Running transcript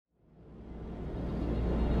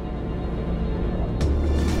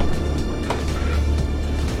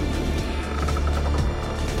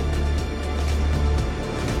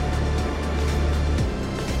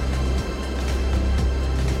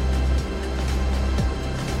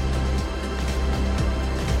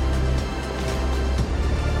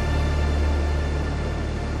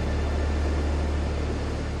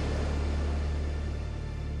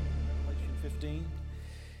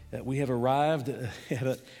We have arrived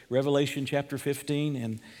at Revelation chapter 15,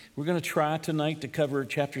 and we're going to try tonight to cover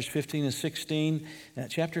chapters 15 and 16.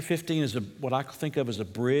 Chapter 15 is what I think of as a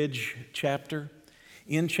bridge chapter.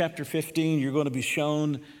 In chapter 15, you're going to be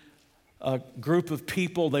shown a group of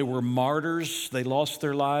people. They were martyrs. They lost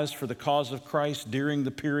their lives for the cause of Christ during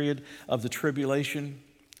the period of the tribulation.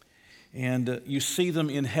 And you see them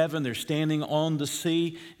in heaven. They're standing on the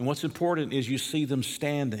sea. And what's important is you see them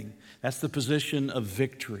standing. That's the position of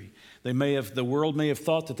victory. The world may have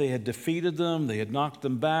thought that they had defeated them. They had knocked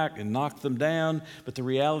them back and knocked them down. But the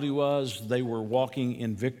reality was they were walking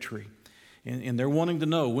in victory. And they're wanting to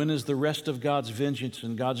know, when is the rest of God's vengeance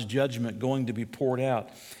and God's judgment going to be poured out?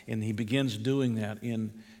 And he begins doing that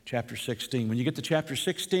in chapter 16. When you get to chapter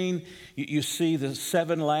 16, you see the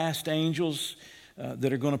 7 last angels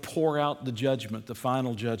that are going to pour out the judgment, the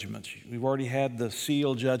final judgments. We've already had the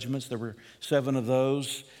seal judgments. There were 7 of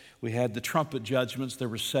those. We had the trumpet judgments. There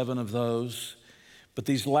were 7 of those. But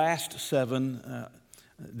these last 7,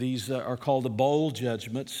 these are called the bowl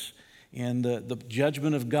judgments. And the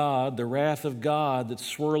judgment of God, the wrath of God that's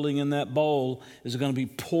swirling in that bowl is going to be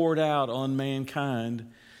poured out on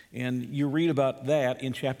mankind. And you read about that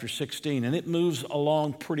in chapter 16. And it moves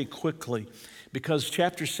along pretty quickly because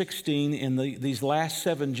chapter 16 and these last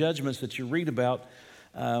 7 judgments that you read about,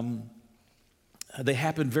 they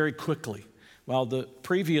happen very quickly. While the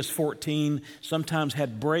previous 14 sometimes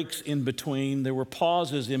had breaks in between, there were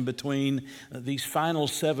pauses in between, these final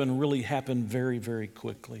 7 really happen very, very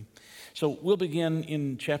quickly. So we'll begin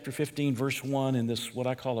in chapter 15, verse 1, in this what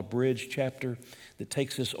I call a bridge chapter that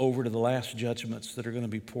takes us over to the last judgments that are going to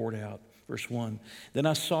be poured out. Verse 1, then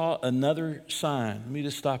I saw another sign. Let me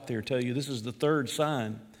just stop there and tell you this is the 3rd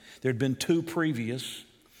sign. There had been 2 previous.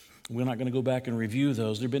 We're not going to go back and review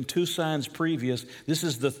those. There have been 2 signs previous. This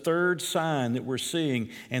is the 3rd sign that we're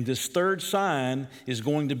seeing. And this 3rd sign is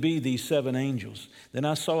going to be these 7 angels. Then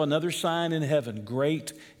I saw another sign in heaven,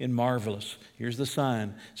 great and marvelous. Here's the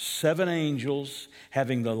sign. 7 angels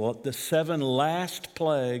having the 7 last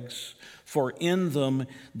plagues, for in them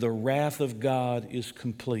the wrath of God is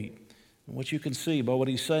complete. What you can see by what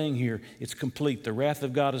he's saying here, it's complete. The wrath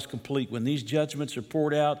of God is complete. When these judgments are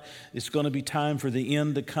poured out, it's going to be time for the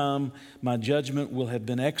end to come. My judgment will have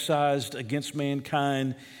been excised against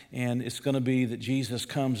mankind, and it's going to be that Jesus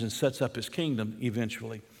comes and sets up his kingdom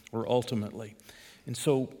eventually or ultimately. And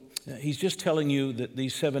so he's just telling you that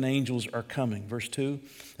these 7 angels are coming. Verse 2,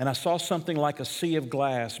 and I saw something like a sea of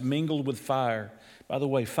glass mingled with fire. By the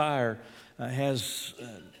way, fire is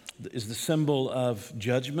the symbol of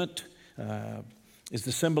judgment. Is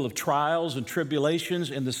the symbol of trials and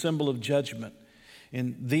tribulations and the symbol of judgment.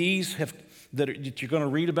 And these that you're going to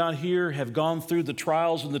read about here have gone through the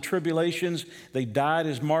trials and the tribulations. They died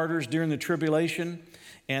as martyrs during the tribulation.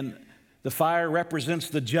 And the fire represents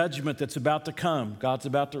the judgment that's about to come. God's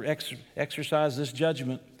about to exercise this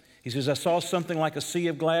judgment. He says, I saw something like a sea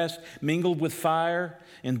of glass mingled with fire,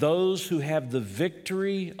 and those who have the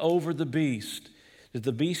victory over the beast. Did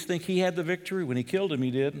the beast think he had the victory? When he killed him,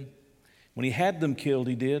 he did. When he had them killed,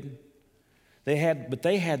 he did. They had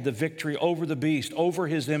the victory over the beast, over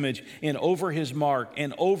his image, and over his mark,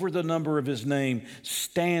 and over the number of his name,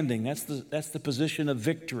 standing. That's the position of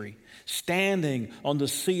victory. Standing on the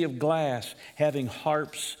sea of glass, having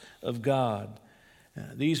harps of God.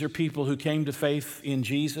 These are people who came to faith in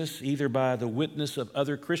Jesus, either by the witness of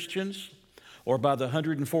other Christians, or by the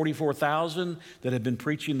 144,000 that have been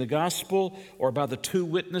preaching the gospel, or by the 2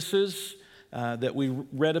 witnesses that we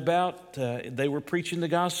read about. They were preaching the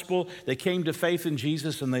gospel. They came to faith in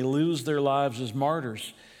Jesus and they lose their lives as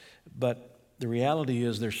martyrs. But the reality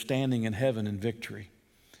is they're standing in heaven in victory.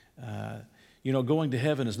 Going to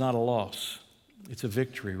heaven is not a loss. It's a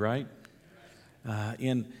victory, right?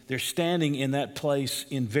 And they're standing in that place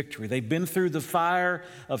in victory. They've been through the fire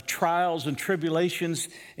of trials and tribulations,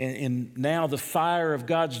 and now the fire of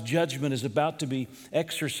God's judgment is about to be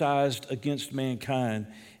exercised against mankind.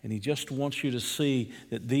 And he just wants you to see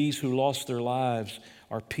that these who lost their lives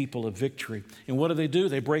are people of victory. And what do?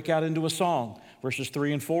 They break out into a song. Verses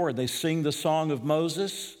 3 and 4, they sing the song of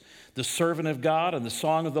Moses, the servant of God, and the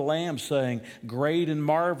song of the Lamb, saying, great and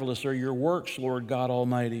marvelous are your works, Lord God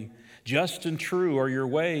Almighty. Just and true are your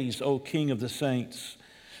ways, O King of the saints.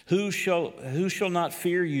 Who shall not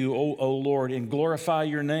fear you, O Lord, and glorify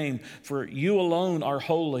your name? For you alone are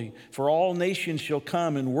holy. For all nations shall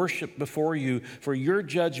come and worship before you, for your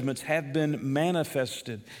judgments have been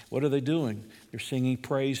manifested. What are they doing? They're singing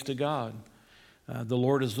praise to God. The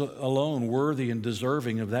Lord is alone worthy and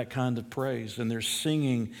deserving of that kind of praise. And they're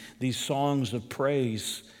singing these songs of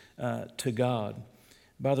praise to God.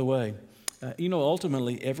 By the way,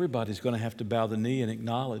 Ultimately, everybody's going to have to bow the knee and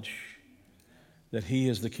acknowledge that He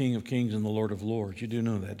is the King of Kings and the Lord of Lords. You do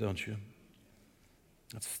know that, don't you?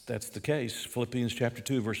 That's the case. Philippians chapter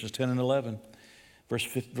 2, verses 10 and 11.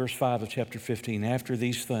 Verse 5 of chapter 15. After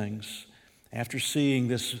these things, after seeing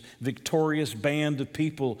this victorious band of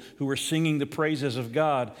people who were singing the praises of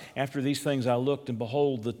God, after these things I looked, and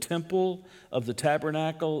behold, the temple of the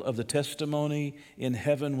tabernacle of the testimony in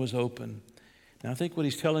heaven was open. Now I think what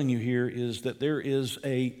he's telling you here is that there is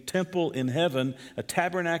a temple in heaven, a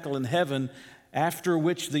tabernacle in heaven, after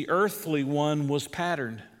which the earthly one was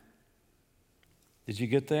patterned. Did you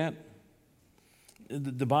get that?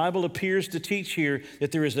 The Bible appears to teach here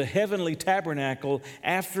that there is a heavenly tabernacle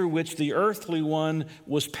after which the earthly one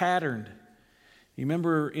was patterned. You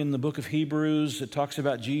remember in the book of Hebrews, it talks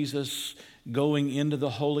about Jesus going into the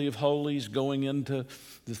Holy of Holies, going into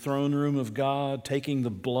the throne room of God, taking the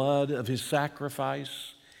blood of His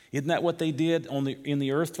sacrifice. Isn't that what they did in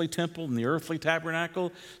the earthly temple, in the earthly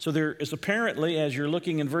tabernacle? So there is apparently, as you're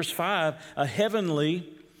looking in verse 5, a heavenly,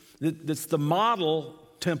 that's the model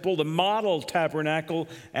temple, the model tabernacle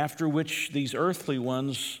after which these earthly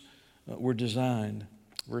ones were designed.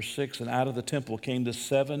 Verse 6, and out of the temple came the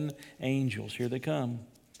 7 angels. Here they come.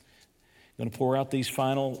 Going to pour out these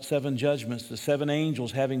final 7 judgments. The 7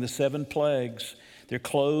 angels having the 7 plagues. They're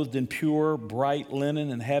clothed in pure, bright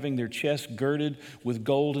linen and having their chests girded with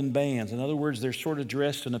golden bands. In other words, they're sort of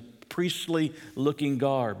dressed in a priestly looking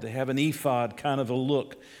garb. They have an ephod kind of a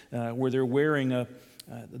look where they're wearing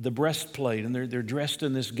the breastplate, and they're dressed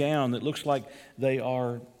in this gown that looks like they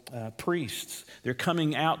are priests. They're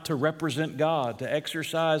coming out to represent God, to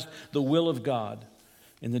exercise the will of God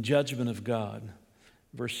in the judgment of God.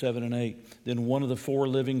 Verse 7 and 8, then one of the 4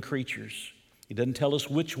 living creatures. He doesn't tell us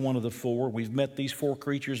which one of the 4. We've met these 4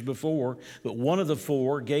 creatures before, but one of the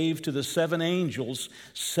 4 gave to the 7 angels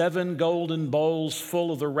 7 golden bowls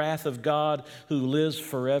full of the wrath of God who lives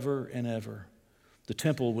forever and ever. The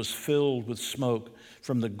temple was filled with smoke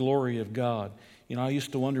from the glory of God. I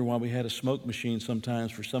used to wonder why we had a smoke machine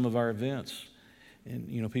sometimes for some of our events.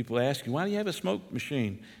 And, people ask you, why do you have a smoke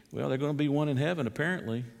machine? Well, there's going to be one in heaven,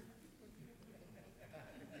 apparently.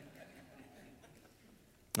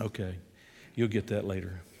 Okay, you'll get that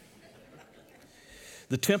later.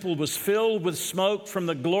 The temple was filled with smoke from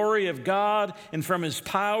the glory of God and from His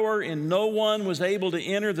power, and no one was able to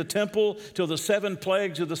enter the temple till the 7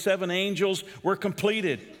 plagues of the 7 angels were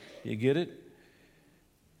completed. You get it?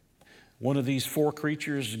 One of these 4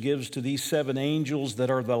 creatures gives to these 7 angels that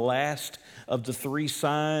are the last of the 3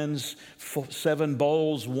 signs, 7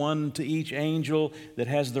 bowls, 1 to each angel, that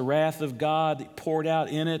has the wrath of God poured out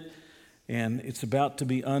in it, and it's about to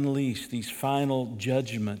be unleashed, these final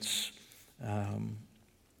judgments.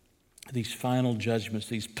 These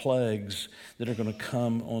plagues that are going to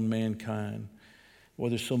come on mankind. Well,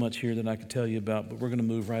 there's so much here that I could tell you about, but we're going to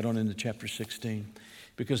move right on into chapter 16.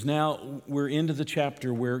 Because now we're into the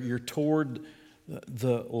chapter where you're toward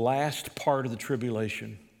the last part of the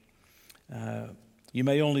tribulation. You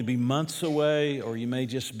may only be months away, or you may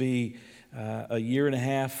just be a year and a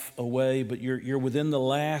half away, but you're within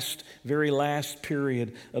the very last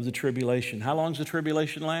period of the tribulation. How long does the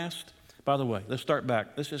tribulation last? By the way, let's start back.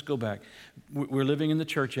 Let's just go back. We're living in the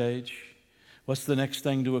church age. What's the next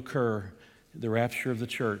thing to occur? The rapture of the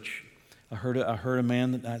church. I heard a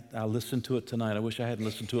man that I listened to it tonight. I wish I hadn't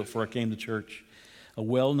listened to it before I came to church. A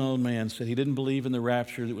well-known man said he didn't believe in the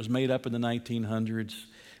rapture that was made up in the 1900s,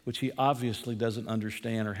 which he obviously doesn't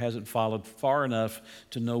understand or hasn't followed far enough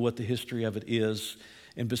to know what the history of it is.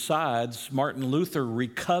 And besides, Martin Luther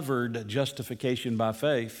recovered justification by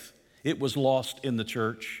faith. It was lost in the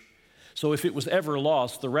church. So if it was ever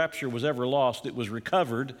lost, the rapture was ever lost, it was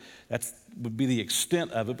recovered. That would be the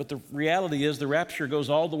extent of it. But the reality is the rapture goes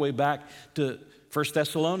all the way back to 1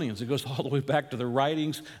 Thessalonians. It goes all the way back to the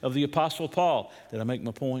writings of the Apostle Paul. Did I make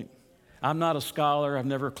my point? I'm not a scholar. I've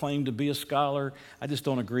never claimed to be a scholar. I just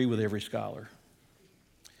don't agree with every scholar.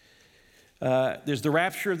 There's the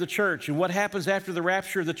rapture of the church. And what happens after the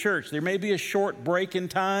rapture of the church? There may be a short break in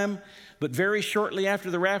time, but very shortly after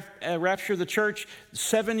the rapture of the church,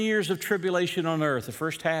 7 years of tribulation on earth. The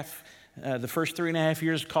first 3.5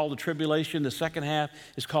 years is called the tribulation. The second half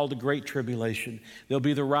is called the Great Tribulation. There'll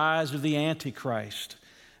be the rise of the Antichrist.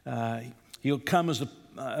 He'll come as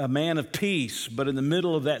a man of peace, but in the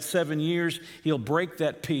middle of that 7 years, he'll break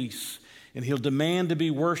that peace. And he'll demand to be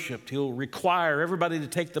worshiped. He'll require everybody to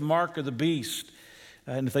take the mark of the beast.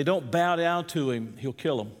 And if they don't bow down to him, he'll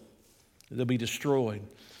kill them. They'll be destroyed.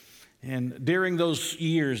 And during those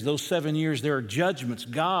years, those 7 years, there are judgments.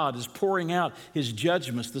 God is pouring out His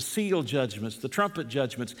judgments, the seal judgments, the trumpet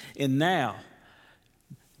judgments. And now,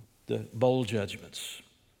 the bowl judgments.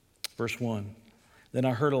 Verse 1. Then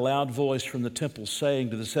I heard a loud voice from the temple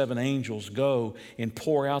saying to the 7 angels, "Go and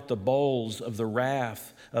pour out the bowls of the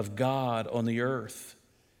wrath of God on the earth."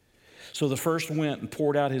 So the first went and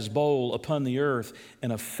poured out his bowl upon the earth,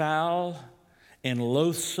 and a foul and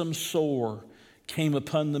loathsome sore came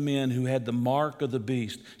upon the men who had the mark of the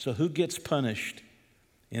beast. So who gets punished?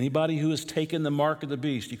 Anybody who has taken the mark of the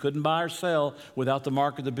beast. You couldn't buy or sell without the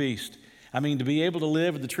mark of the beast. I mean, to be able to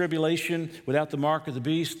live in the tribulation without the mark of the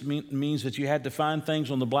beast means that you had to find things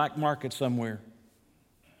on the black market somewhere.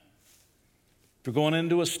 If you're going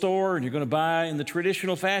into a store and you're going to buy in the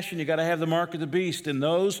traditional fashion, you got to have the mark of the beast. And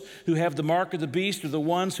those who have the mark of the beast are the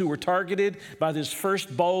ones who were targeted by this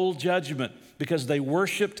first bowl judgment because they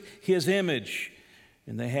worshiped his image.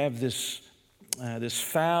 And they have this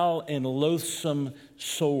foul and loathsome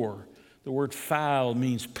sore. The word foul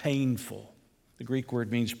means painful. The Greek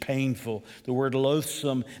word means painful. The word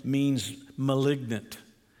loathsome means malignant.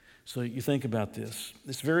 So you think about this.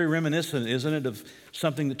 It's very reminiscent, isn't it, of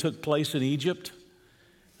something that took place in Egypt,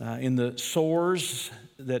 in the sores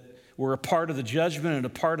that were a part of the judgment and a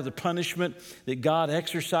part of the punishment that God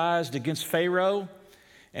exercised against Pharaoh.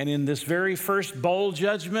 And in this very first bowl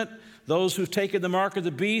judgment, those who've taken the mark of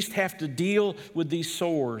the beast have to deal with these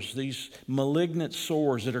sores, these malignant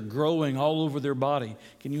sores that are growing all over their body.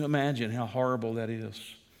 Can you imagine how horrible that is?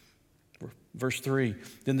 Verse 3,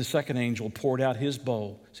 then the second angel poured out his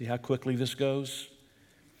bowl. See how quickly this goes?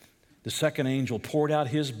 The second angel poured out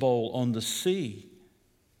his bowl on the sea.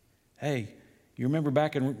 Hey, you remember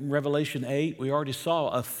back in Revelation 8, we already saw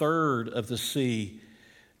a third of the sea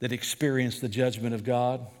that experienced the judgment of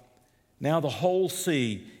God. Now the whole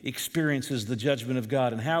sea experiences the judgment of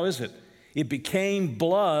God. And how is it? It became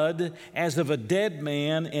blood as of a dead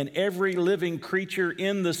man, and every living creature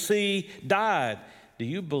in the sea died. Do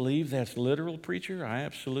you believe that's literal, preacher? I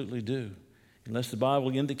absolutely do. Unless the Bible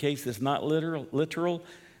indicates it's not literal,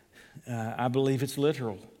 I believe it's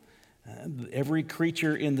literal. Every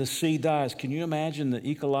creature in the sea dies. Can you imagine the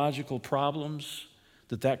ecological problems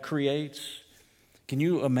that creates? Can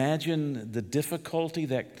you imagine the difficulty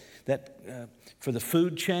that for the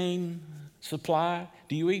food chain supply?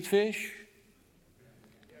 Do you eat fish?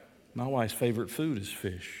 My wife's favorite food is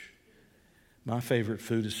fish. My favorite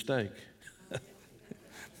food is steak.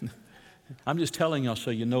 I'm just telling y'all so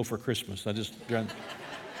you know for Christmas.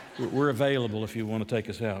 We're available if you want to take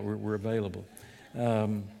us out. We're available.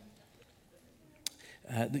 Where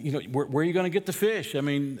are you going to get the fish? I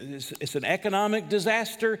mean, it's an economic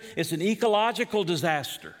disaster. It's an ecological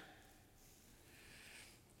disaster.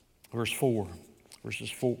 Verse 4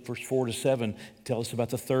 to 7 tell us about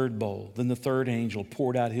the third bowl. Then the third angel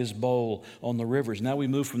poured out his bowl on the rivers. Now we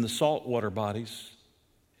move from the saltwater bodies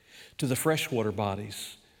to the freshwater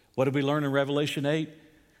bodies. What did we learn in Revelation 8?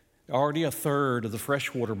 Already a third of the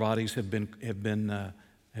freshwater bodies have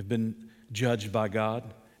been judged by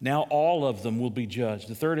God. Now all of them will be judged.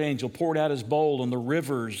 The third angel poured out his bowl on the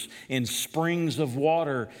rivers and springs of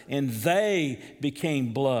water, and they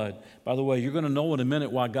became blood. By the way, you're going to know in a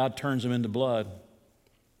minute why God turns them into blood.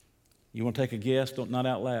 You want to take a guess? Not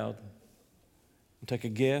out loud. Take a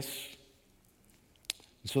guess.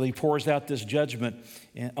 So he pours out this judgment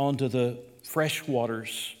onto the fresh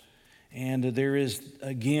waters. And there is,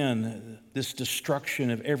 again, this destruction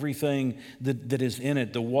of everything that is in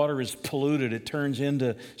it. The water is polluted. It turns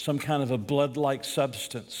into some kind of a blood-like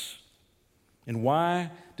substance. And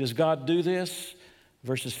why does God do this?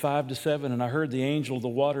 Verses 5 to 7, and I heard the angel of the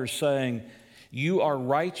waters saying, "You are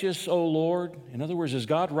righteous, O Lord." In other words, is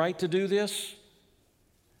God right to do this?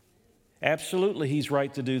 Absolutely, he's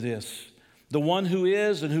right to do this. The one who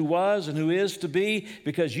is and who was and who is to be,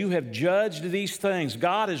 because you have judged these things.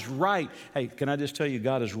 God is right. Hey, can I just tell you,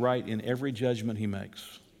 God is right in every judgment he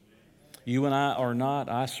makes. You and I are not.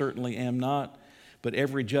 I certainly am not. But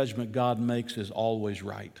every judgment God makes is always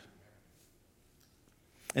right.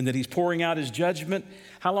 And that he's pouring out his judgment.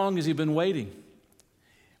 How long has he been waiting?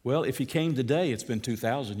 Well, if he came today, it's been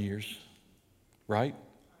 2,000 years, right?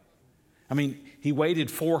 I mean, he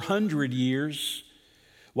waited 400 years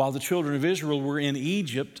while the children of Israel were in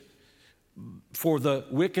Egypt for the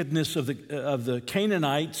wickedness of the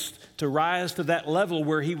Canaanites to rise to that level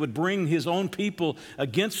where he would bring his own people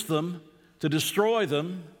against them to destroy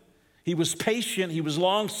them. He was patient. He was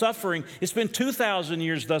long-suffering. It's been 2,000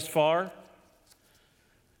 years thus far.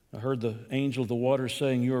 I heard the angel of the waters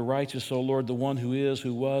saying, "You are righteous, O Lord, the one who is,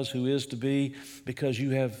 who was, who is to be, because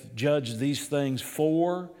you have judged these things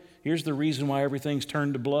for," here's the reason why everything's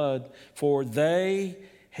turned to blood, "for they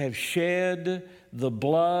have shed the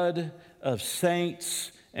blood of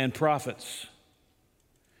saints and prophets."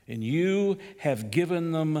 and you have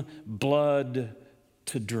given them blood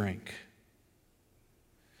to drink.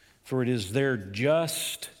 For it is their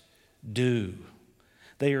just due.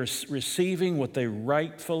 They are receiving what they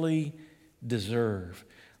rightfully deserve.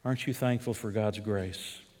 Aren't you thankful for God's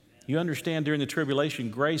grace? You understand during the tribulation,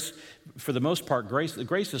 grace, for the most part, grace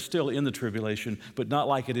is still in the tribulation, but not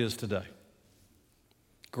like it is today.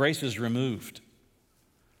 Grace is removed.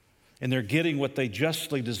 And they're getting what they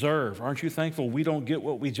justly deserve. Aren't you thankful we don't get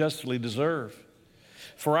what we justly deserve?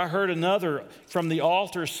 For I heard another from the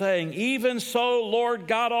altar saying, even so, Lord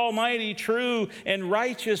God Almighty, true and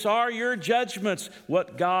righteous are your judgments.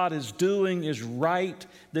 What God is doing is right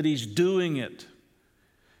that He's doing it.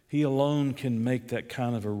 He alone can make that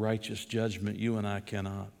kind of a righteous judgment. You and I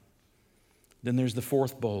cannot. Then there's the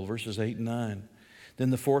fourth bowl, verses 8 and 9. Then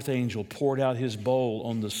the fourth angel poured out his bowl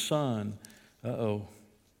on the sun. You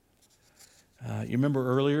remember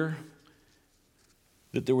earlier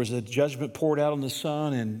that there was a judgment poured out on the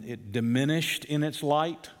sun and it diminished in its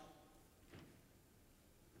light?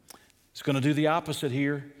 It's going to do the opposite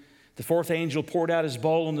here. The fourth angel poured out his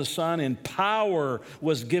bowl on the sun, and power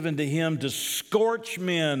was given to him to scorch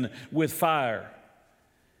men with fire.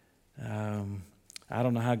 I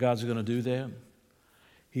don't know how God's going to do that.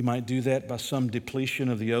 He might do that by some depletion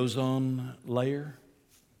of the ozone layer.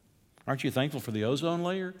 Aren't you thankful for the ozone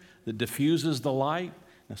layer that diffuses the light?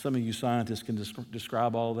 Now, some of you scientists can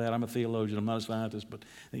describe all of that. I'm a theologian, I'm not a scientist, but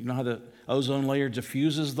you know how the ozone layer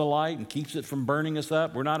diffuses the light and keeps it from burning us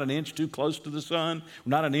up? We're not an inch too close to the sun.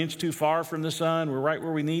 We're not an inch too far from the sun. We're right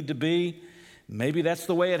where we need to be. Maybe that's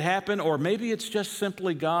the way it happened, or maybe it's just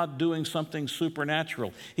simply God doing something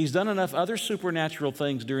supernatural. He's done enough other supernatural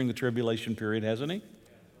things during the tribulation period, hasn't He?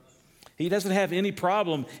 He doesn't have any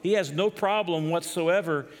problem. He has no problem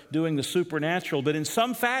whatsoever doing the supernatural. But in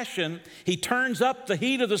some fashion, He turns up the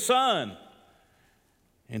heat of the sun.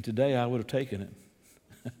 And today I would have taken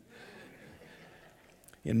it.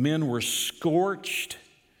 And men were scorched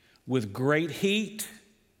with great heat.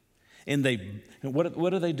 And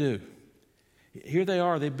what do they do? Here they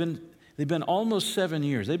are. They've been almost 7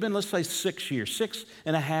 years. They've been, let's say, 6 years,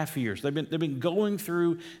 6.5 years. They've been going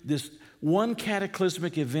through this one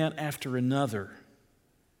cataclysmic event after another.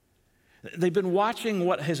 They've been watching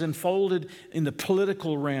what has unfolded in the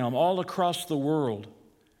political realm all across the world.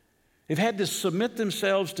 They've had to submit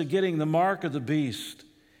themselves to getting the mark of the beast.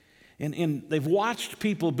 And they've watched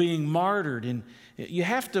people being martyred. And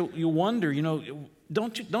you wonder,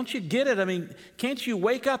 don't you get it? I mean, can't you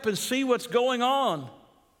wake up and see what's going on?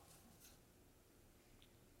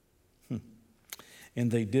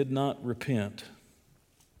 And they did not repent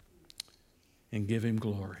and give Him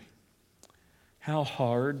glory. How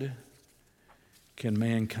hard can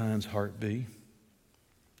mankind's heart be?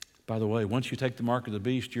 By the way, once you take the mark of the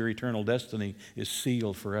beast, your eternal destiny is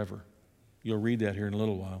sealed forever. You'll read that here in a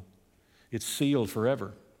little while. It's sealed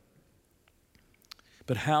forever.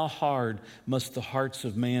 But how hard must the hearts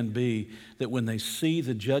of man be that when they see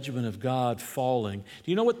the judgment of God falling,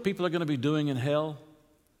 do you know what people are going to be doing in hell?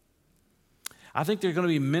 I think there are going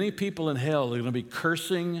to be many people in hell that are going to be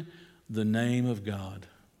cursing the name of God.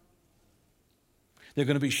 They're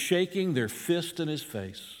going to be shaking their fist in His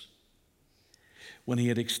face when He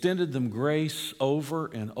had extended them grace over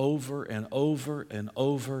and over and over and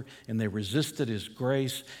over, and they resisted His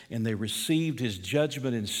grace and they received His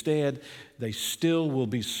judgment instead. They still will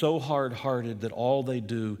be so hard-hearted that all they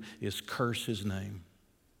do is curse His name.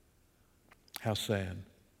 How sad.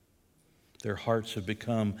 Their hearts have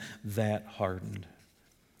become that hardened.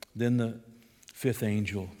 Then the fifth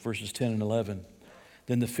angel, verses 10 and 11.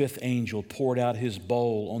 Then the fifth angel poured out his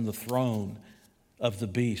bowl on the throne of the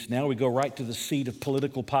beast. Now we go right to the seat of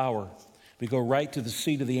political power. We go right to the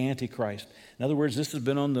seat of the Antichrist. In other words, this has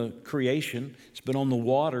been on the creation. It's been on the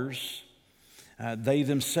waters. They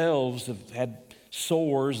themselves have had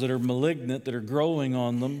sores that are malignant, that are growing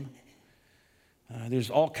on them. There's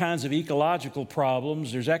all kinds of ecological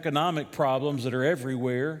problems. There's economic problems that are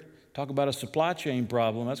everywhere. Talk about a supply chain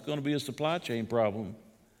problem. That's going to be a supply chain problem.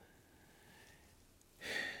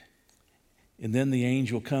 And then the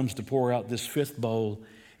angel comes to pour out this fifth bowl,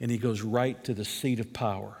 and he goes right to the seat of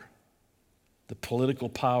power, the political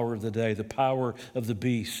power of the day, the power of the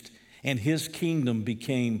beast. And his kingdom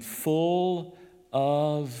became full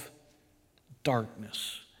of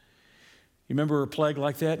darkness. You remember a plague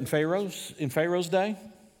like that in Pharaoh's day?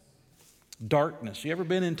 Darkness. You ever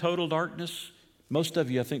been in total darkness? Most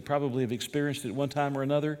of you, I think, probably have experienced it at one time or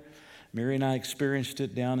another. Mary and I experienced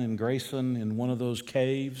it down in Grayson in one of those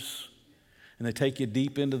caves. And they take you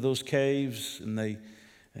deep into those caves, and they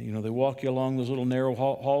And, they walk you along those little narrow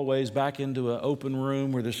hallways back into an open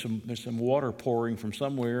room where there's some water pouring from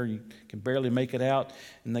somewhere. You can barely make it out,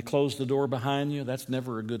 and they close the door behind you. That's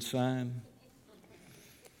never a good sign.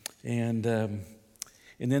 And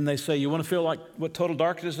then they say, you want to feel like what total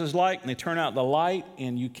darkness is like? And they turn out the light,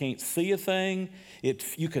 and you can't see a thing.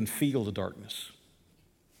 You can feel the darkness.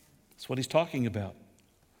 That's what he's talking about.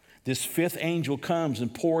 This fifth angel comes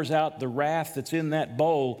and pours out the wrath that's in that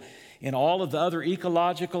bowl, and all of the other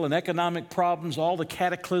ecological and economic problems, all the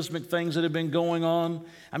cataclysmic things that have been going on.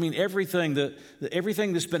 I mean, everything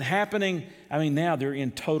that's been happening, now they're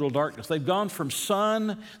in total darkness. They've gone from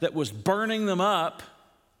sun that was burning them up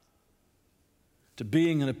to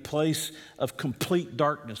being in a place of complete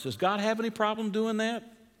darkness. Does God have any problem doing that?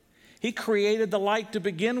 He created the light to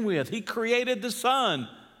begin with. He created the sun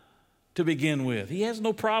to begin with. He has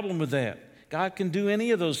no problem with that. God can do any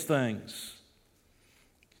of those things.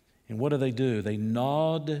 And what do? They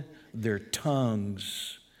gnawed their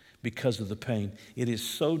tongues because of the pain. It is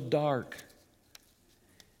so dark.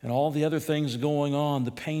 And all the other things going on,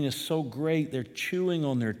 the pain is so great, they're chewing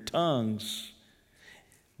on their tongues.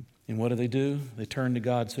 And what do? They turn to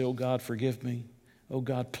God and say, oh God, forgive me. Oh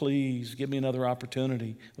God, please give me another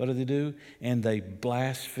opportunity. What do? And they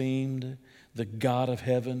blasphemed the God of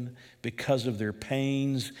heaven because of their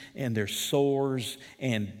pains and their sores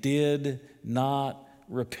and did not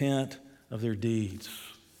repent of their deeds.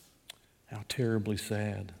 How terribly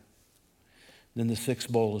sad. Then the sixth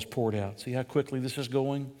bowl is poured out. See how quickly this is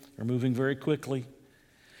going? They're moving very quickly.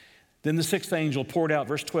 Then the sixth angel poured out,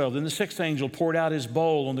 verse 12, then the sixth angel poured out his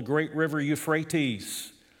bowl on the great river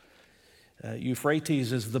Euphrates.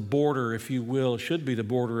 Euphrates is the border, if you will, should be the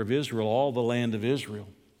border of Israel, all the land of Israel.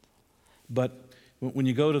 But when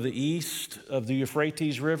you go to the east of the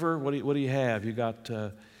Euphrates River, what do you have? You got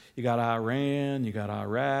Iran, you got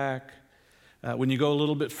Iraq. When you go a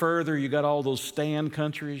little bit further, you got all those Stan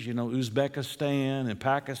countries, Uzbekistan and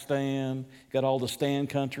Pakistan. You got all the Stan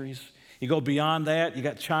countries. You go beyond that, you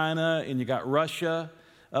got China and you got Russia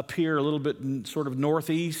up here a little bit sort of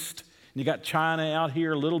northeast. And you got China out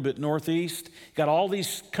here a little bit northeast. You got all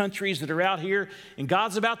these countries that are out here, and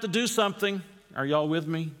God's about to do something. Are y'all with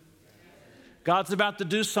me? God's about to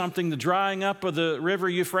do something, the drying up of the river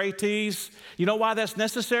Euphrates. You know why that's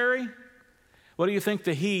necessary? What do you think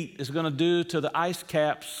the heat is going to do to the ice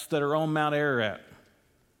caps that are on Mount Ararat?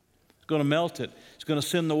 It's going to melt it. It's going to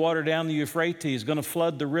send the water down the Euphrates. It's going to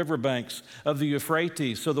flood the riverbanks of the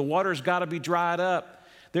Euphrates. So the water's got to be dried up.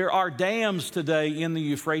 There are dams today in the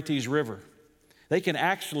Euphrates River. They can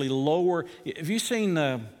actually lower. Have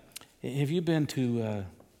you been to,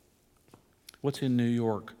 what's in New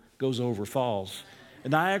York? Goes over falls.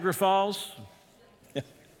 Niagara Falls?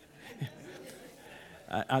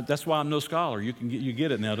 That's why I'm no scholar. You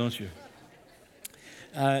get it now, don't you?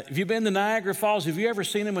 Have you been to Niagara Falls? Have you ever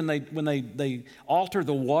seen them when they alter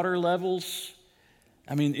the water levels?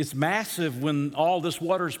 It's massive when all this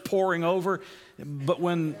water's pouring over, but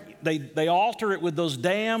when they alter it with those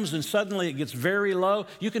dams and suddenly it gets very low,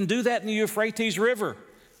 you can do that in the Euphrates River.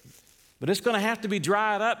 But it's going to have to be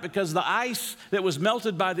dried up because the ice that was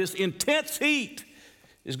melted by this intense heat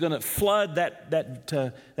is going to flood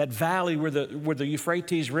that valley where the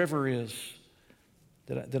Euphrates River is.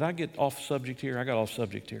 Did I get off subject here? I got off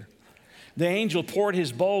subject here. The angel poured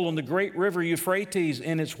his bowl on the great river Euphrates,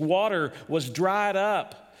 and its water was dried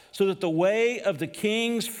up so that the way of the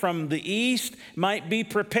kings from the east might be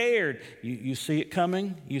prepared. You see it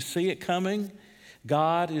coming? You see it coming?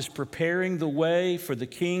 God is preparing the way for the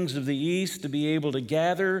kings of the east to be able to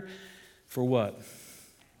gather for what?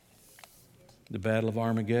 The Battle of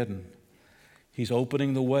Armageddon. He's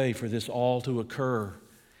opening the way for this all to occur.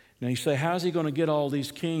 Now you say, how's he going to get all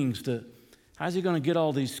these kings,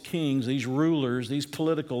 these rulers, these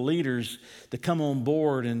political leaders to come on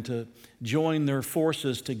board and to join their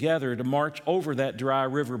forces together to march over that dry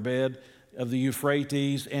riverbed of the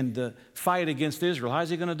Euphrates and to fight against Israel?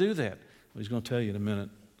 How's he going to do that? Well, he's going to tell you in a minute.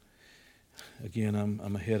 Again,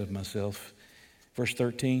 I'm ahead of myself. Verse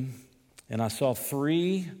 13, and I saw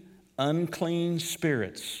 3 unclean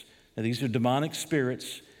spirits. Now, these are demonic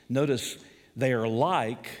spirits. Notice they're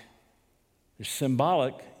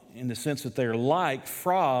symbolic in the sense that they're like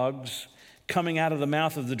frogs coming out of the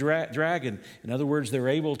mouth of the dragon. In other words, they're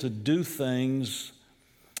able to do things.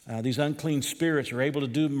 These unclean spirits are able to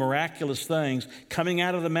do miraculous things coming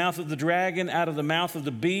out of the mouth of the dragon, out of the mouth of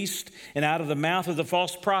the beast, and out of the mouth of the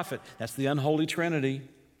false prophet. That's the unholy trinity.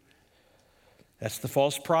 That's the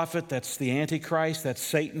false prophet, that's the Antichrist, that's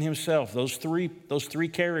Satan himself. Those three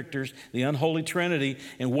characters, the unholy trinity.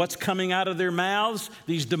 And what's coming out of their mouths?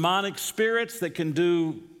 These demonic spirits that can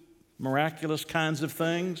do miraculous kinds of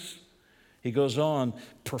things. He goes on,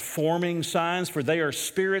 performing signs, for they are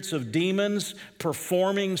spirits of demons,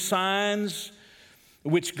 performing signs,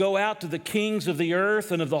 which go out to the kings of the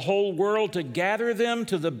earth and of the whole world to gather them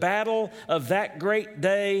to the battle of that great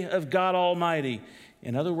day of God Almighty.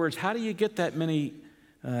 In other words, how do you get that many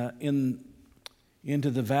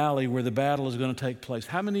into the valley where the battle is going to take place?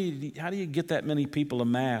 How do you get that many people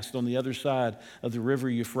amassed on the other side of the river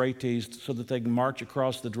Euphrates so that they can march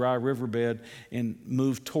across the dry riverbed and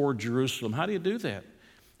move toward Jerusalem? How do you do that?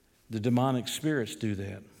 The demonic spirits do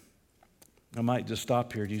that. I might just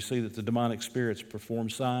stop here. Do you see that the demonic spirits perform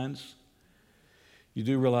signs? You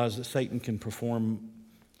do realize that Satan can perform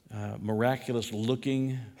miraculous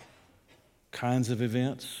looking kinds of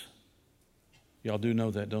events? Y'all do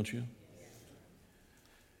know that, don't you?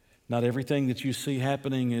 Not everything that you see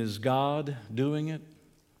happening is God doing it.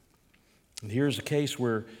 And here's a case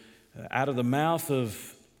where out of the mouth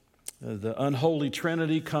of the unholy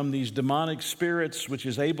trinity come these demonic spirits, which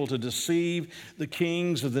is able to deceive the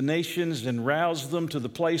kings of the nations and rouse them to the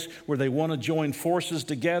place where they want to join forces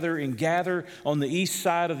together and gather on the east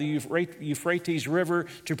side of the Euphrates River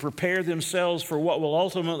to prepare themselves for what will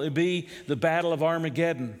ultimately be the Battle of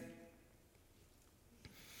Armageddon.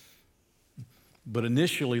 But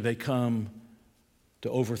initially they come to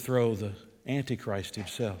overthrow the Antichrist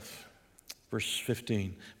himself. Verse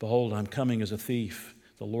 15, behold, I'm coming as a thief.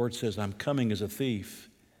 The Lord says, I'm coming as a thief.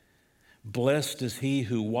 Blessed is he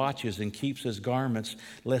who watches and keeps his garments,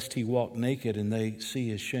 lest he walk naked and they see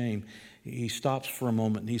his shame. He stops for a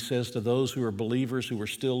moment and he says to those who are believers who are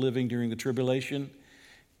still living during the tribulation,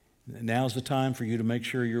 now's the time for you to make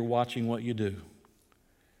sure you're watching what you do.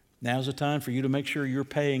 Now's the time for you to make sure you're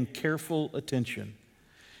paying careful attention.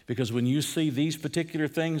 Because when you see these particular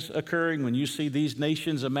things occurring, when you see these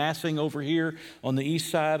nations amassing over here on the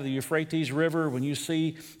east side of the Euphrates River, when you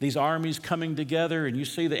see these armies coming together and you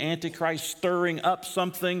see the Antichrist stirring up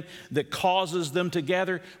something that causes them to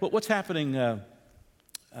gather, what's happening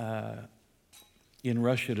in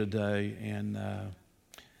Russia today and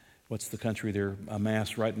what's the country they're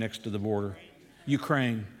amassed right next to the border?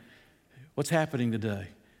 Ukraine. What's happening today?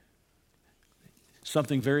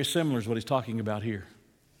 Something very similar is what he's talking about here.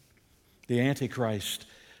 The Antichrist,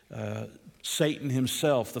 Satan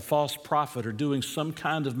himself, the false prophet are doing some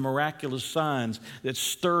kind of miraculous signs that's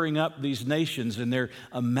stirring up these nations, and they're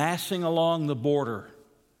amassing along the border.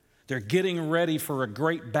 They're getting ready for a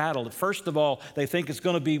great battle. First of all, they think it's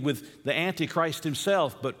going to be with the Antichrist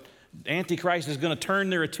himself, but Antichrist is going to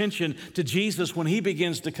turn their attention to Jesus when he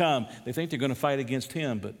begins to come. They think they're going to fight against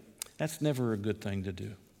him, but that's never a good thing to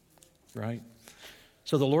do, right?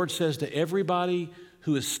 So the Lord says to everybody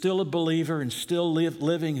who is still a believer and still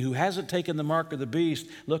living, who hasn't taken the mark of the beast,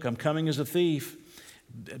 look, I'm coming as a thief.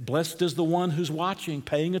 Blessed is the one who's watching,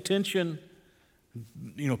 paying attention.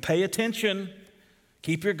 Pay attention.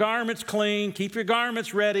 Keep your garments clean. Keep your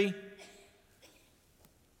garments ready.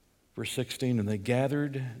 Verse 16, and they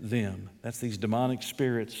gathered them. That's these demonic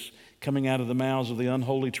spirits coming out of the mouths of the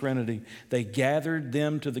unholy trinity. They gathered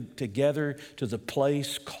them together to the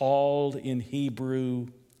place called in Hebrew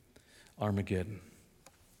Armageddon.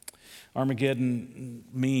 Armageddon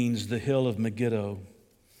means the hill of Megiddo,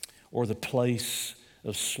 or the place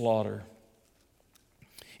of slaughter.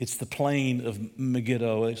 It's the plain of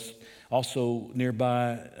Megiddo. It's also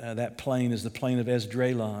nearby that plain is the plain of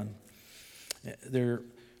Esdraelon. They're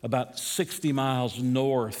about 60 miles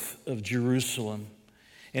north of Jerusalem.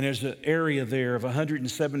 And there's an area there of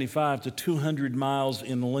 175 to 200 miles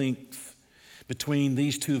in length between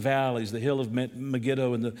these two valleys, the hill of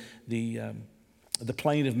Megiddo and the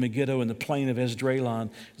plain of Megiddo and the plain of Esdraelon.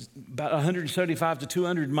 About 175 to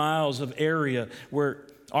 200 miles of area where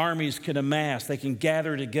armies can amass, they can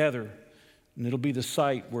gather together. And it'll be the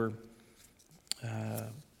site where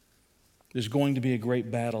there's going to be a great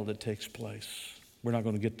battle that takes place. We're not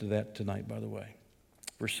going to get to that tonight, by the way.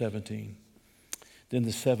 Verse 17. Then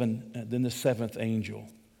the seventh angel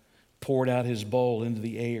poured out his bowl into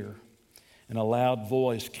the air, and a loud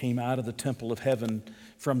voice came out of the temple of heaven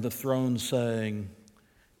from the throne saying,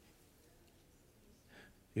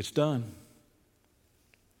 it's done.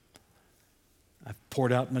 I've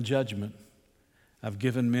poured out my judgment. I've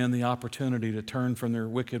given men the opportunity to turn from their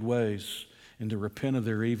wicked ways and to repent of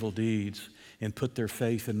their evil deeds and put their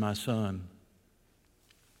faith in my Son.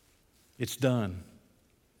 It's done.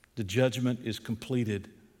 The judgment is completed.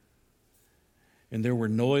 And there were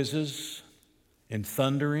noises and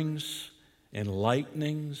thunderings and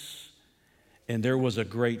lightnings, and there was a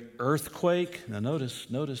great earthquake. Now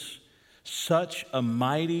notice, such a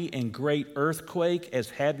mighty and great earthquake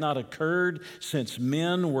as had not occurred since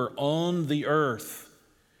men were on the earth.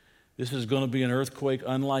 This is going to be an earthquake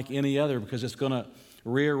unlike any other because it's going to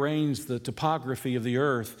rearrange the topography of the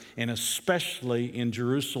earth, and especially in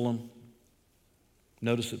Jerusalem.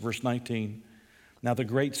 Notice at verse 19. Now the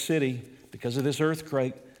great city, because of this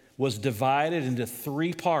earthquake, was divided into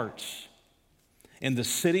 3 parts, and the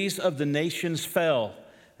cities of the nations fell.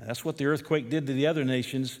 That's what the earthquake did to the other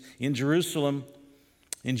nations. In Jerusalem,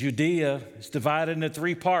 in Judea, it's divided into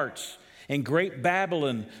 3 parts. And great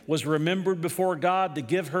Babylon was remembered before God to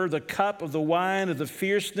give her the cup of the wine of the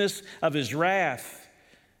fierceness of his wrath.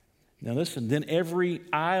 Now listen, then every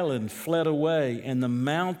island fled away, and the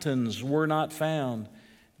mountains were not found.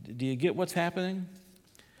 Do you get what's happening?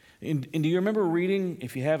 And do you remember reading,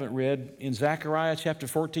 if you haven't read, in Zechariah chapter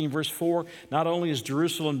 14, verse 4, not only is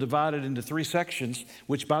Jerusalem divided into 3 sections,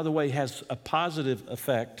 which, by the way, has a positive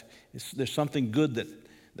effect. There's something good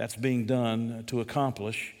that's being done to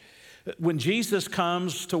accomplish. When Jesus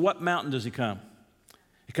comes, to what mountain does he come?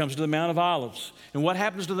 He comes to the Mount of Olives. And what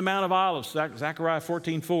happens to the Mount of Olives? Zechariah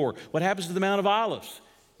 14:4. What happens to the Mount of Olives?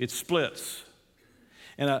 It splits.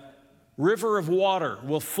 And a river of water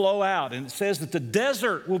will flow out. And it says that the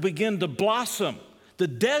desert will begin to blossom. The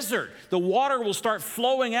desert, the water will start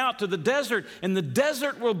flowing out to the desert, and the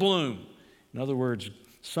desert will bloom. In other words,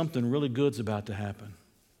 something really good's about to happen.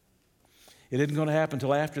 It isn't going to happen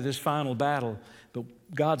until after this final battle, but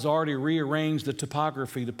God's already rearranged the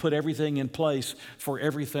topography to put everything in place for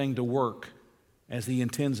everything to work as he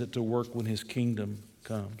intends it to work when his kingdom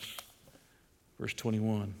comes. Verse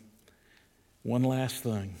 21. One last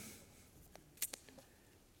thing.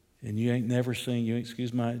 And you ain't never seen,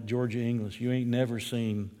 excuse my Georgia English, you ain't never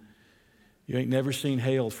seen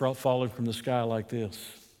hail falling from the sky like this.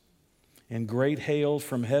 And great hail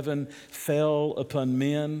from heaven fell upon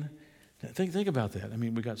men. Think about that. I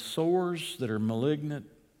mean, we've got sores that are malignant.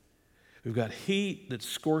 We've got heat that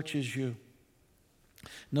scorches you.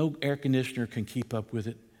 No air conditioner can keep up with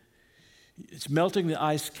it. It's melting the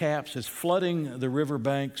ice caps. It's flooding the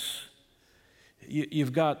riverbanks.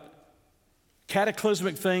 You've got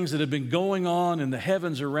cataclysmic things that have been going on in the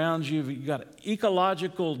heavens around you. You've got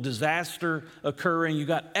ecological disaster occurring. You've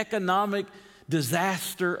got economic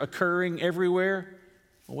disaster occurring everywhere.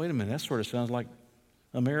 Well, wait a minute. That sort of sounds like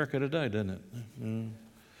America today, doesn't it?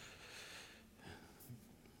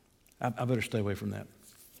 I better stay away from that.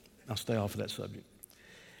 I'll stay off of that subject.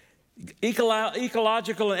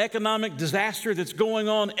 Ecological and economic disaster that's going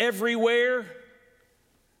on everywhere.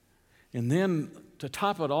 And then to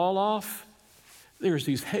top it all off, there's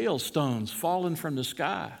these hailstones falling from the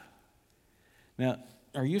sky. Now,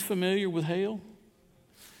 are you familiar with hail?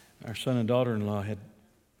 Our son and daughter-in-law had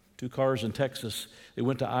 2 cars in Texas. They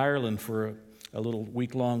went to Ireland for a little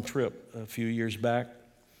week-long trip a few years back.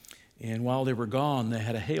 And while they were gone, they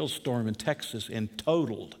had a hailstorm in Texas and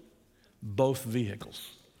totaled both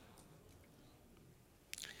vehicles.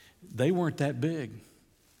 They weren't that big.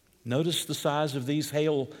 Notice the size of this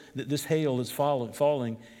hail that's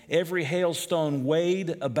falling. Every hailstone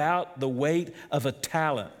weighed about the weight of a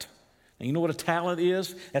talent. And you know what a talent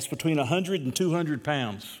is? That's between 100 and 200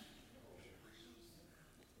 pounds.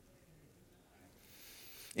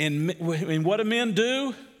 And what do men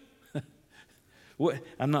do?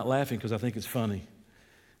 I'm not laughing because I think it's funny.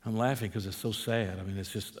 I'm laughing because it's so sad. I mean,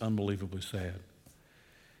 it's just unbelievably sad.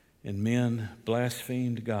 And men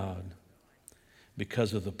blasphemed God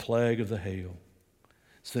because of the plague of the hail,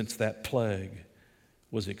 since that plague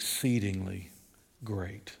was exceedingly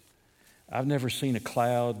great. I've never seen a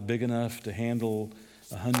cloud big enough to handle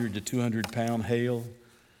 100 to 200 pound hail.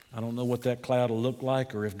 I don't know what that cloud will look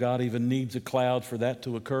like or if God even needs a cloud for that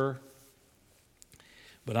to occur.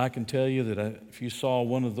 But I can tell you that if you saw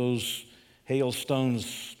one of those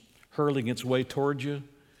hailstones hurling its way toward you,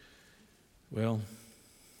 well,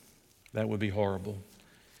 that would be horrible.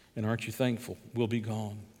 And aren't you thankful we'll be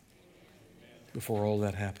gone before all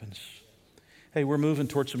that happens? Hey, we're moving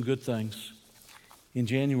towards some good things. In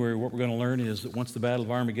January, what we're going to learn is that once the Battle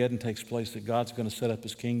of Armageddon takes place, that God's going to set up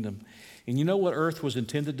his kingdom. And you know what earth was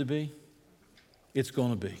intended to be? It's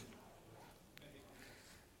going to be.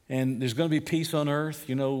 And there's going to be peace on earth.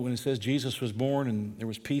 You know, when it says Jesus was born and there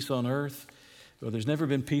was peace on earth, well, there's never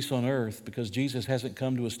been peace on earth because Jesus hasn't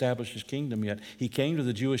come to establish his kingdom yet. He came to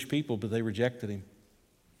the Jewish people, but they rejected him.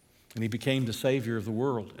 And he became the Savior of the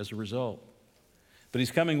world as a result. But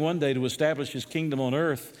he's coming one day to establish his kingdom on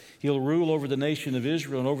earth. He'll rule over the nation of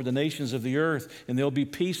Israel and over the nations of the earth, and there'll be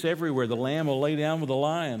peace everywhere. The lamb will lay down with the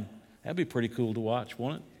lion. That'd be pretty cool to watch,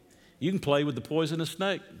 won't it? You can play with the poisonous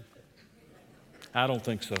snake. I don't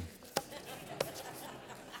think so.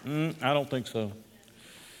 I don't think so.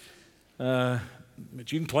 But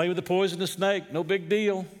you can play with the poisonous snake, no big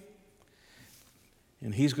deal.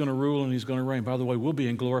 And He's going to rule and He's going to reign. By the way, we'll be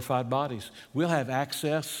in glorified bodies. We'll have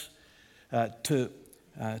access to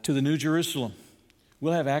the New Jerusalem.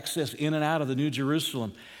 We'll have access in and out of the New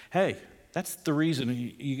Jerusalem. Hey, that's the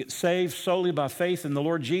reason you get saved solely by faith in the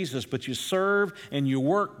Lord Jesus, but you serve and you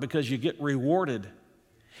work because you get rewarded.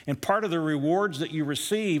 And part of the rewards that you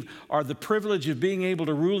receive are the privilege of being able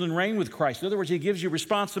to rule and reign with Christ. In other words, He gives you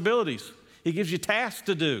responsibilities. He gives you tasks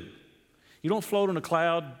to do. You don't float in a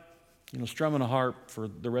cloud, strumming a harp for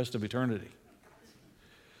the rest of eternity.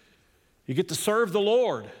 You get to serve the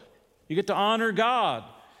Lord. You get to honor God.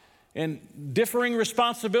 And differing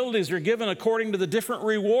responsibilities are given according to the different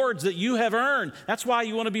rewards that you have earned. That's why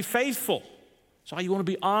you want to be faithful. That's why you want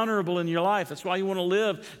to be honorable in your life. That's why you want to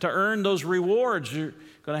live to earn those rewards. You're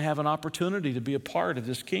going to have an opportunity to be a part of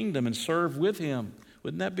this kingdom and serve with Him.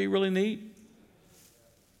 Wouldn't that be really neat?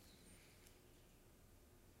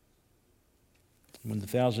 When the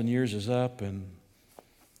 1,000 years is up and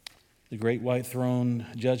the great white throne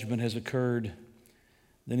judgment has occurred,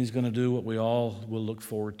 then He's going to do what we all will look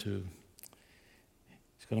forward to.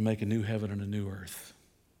 He's going to make a new heaven and a new earth.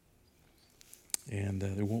 And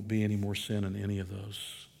there won't be any more sin in any of those.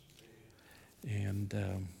 And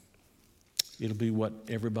it'll be what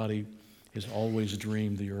everybody has always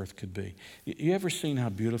dreamed the earth could be. You ever seen how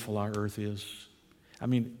beautiful our earth is? I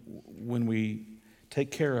mean, when we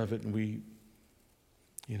take care of it and we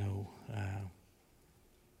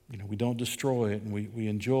don't destroy it and we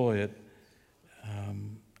enjoy it.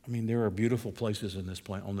 There are beautiful places on this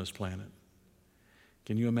planet.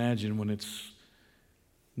 Can you imagine when it's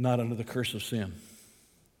not under the curse of sin?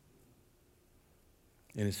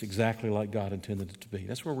 And it's exactly like God intended it to be.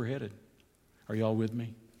 That's where we're headed. Are y'all with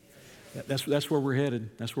me? That's where we're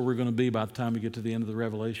headed. That's where we're going to be by the time we get to the end of the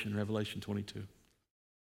Revelation 22.